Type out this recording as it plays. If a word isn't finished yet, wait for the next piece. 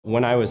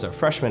When I was a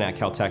freshman at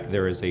Caltech,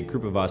 there was a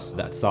group of us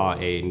that saw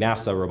a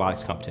NASA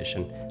robotics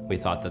competition. We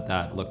thought that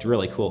that looked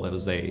really cool. It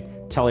was a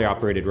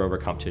teleoperated rover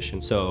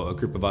competition. So a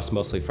group of us,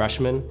 mostly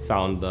freshmen,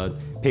 found the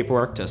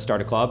paperwork to start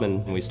a club,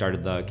 and we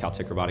started the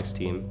Caltech robotics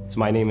team. So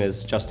my name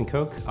is Justin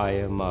Koch. I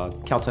am a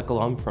Caltech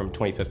alum from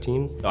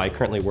 2015. I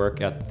currently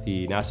work at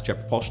the NASA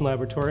Jet Propulsion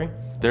Laboratory.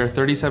 There are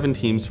 37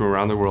 teams from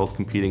around the world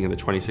competing in the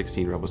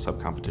 2016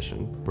 RoboSub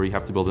Competition, where you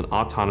have to build an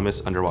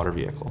autonomous underwater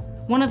vehicle.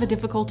 One of the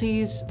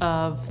difficulties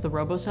of the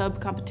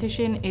RoboSub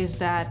competition is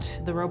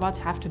that the robots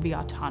have to be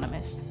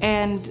autonomous.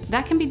 And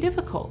that can be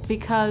difficult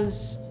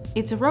because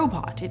it's a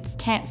robot. It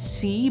can't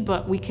see,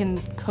 but we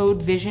can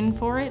code vision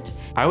for it.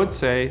 I would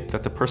say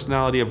that the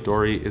personality of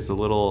Dory is a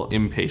little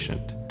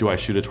impatient. Do I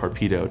shoot a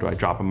torpedo? Do I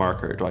drop a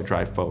marker? Do I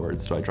drive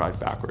forwards? Do I drive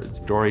backwards?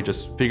 Dory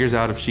just figures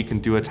out if she can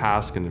do a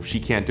task, and if she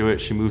can't do it,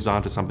 she moves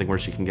on to something where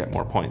she can get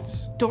more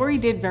points. Dory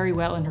did very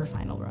well in her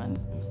final run.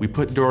 We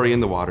put Dory in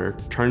the water,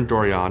 turned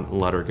Dory on,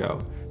 and let her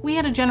go. We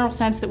had a general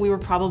sense that we were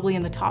probably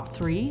in the top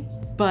 3,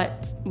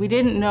 but we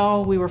didn't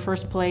know we were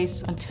first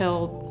place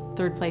until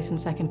third place and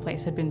second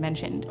place had been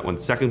mentioned. When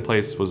second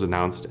place was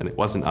announced and it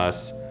wasn't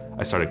us,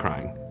 I started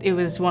crying. It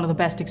was one of the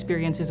best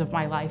experiences of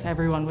my life.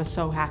 Everyone was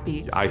so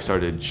happy. I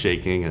started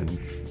shaking and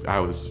I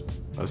was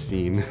a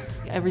scene.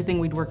 Everything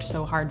we'd worked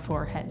so hard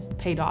for had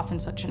paid off in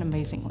such an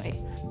amazing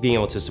way. Being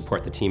able to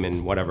support the team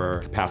in whatever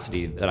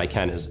capacity that I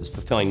can is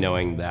fulfilling,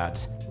 knowing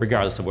that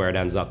regardless of where it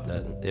ends up,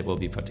 that it will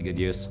be put to good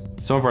use.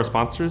 Some of our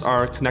sponsors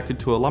are connected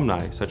to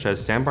alumni, such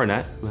as Sam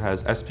Barnett, who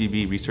has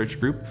SPB Research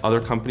Group. Other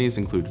companies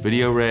include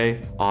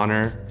VideoRay,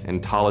 Honor,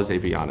 and Thales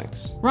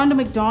Avionics. Rhonda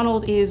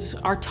McDonald is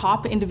our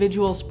top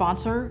individual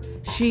sponsor.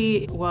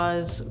 She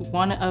was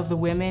one of the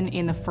women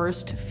in the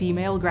first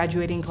female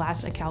graduating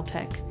class at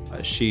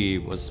Caltech. She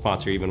was a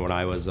sponsor even when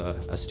I was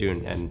a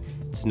student, and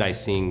it's nice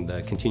seeing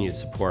the continued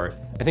support.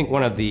 I think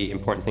one of the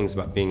important things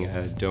about being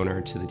a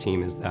donor to the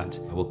team is that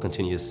we'll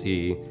continue to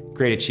see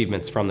great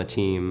achievements from the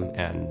team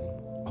and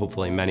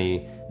hopefully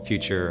many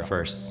future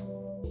firsts.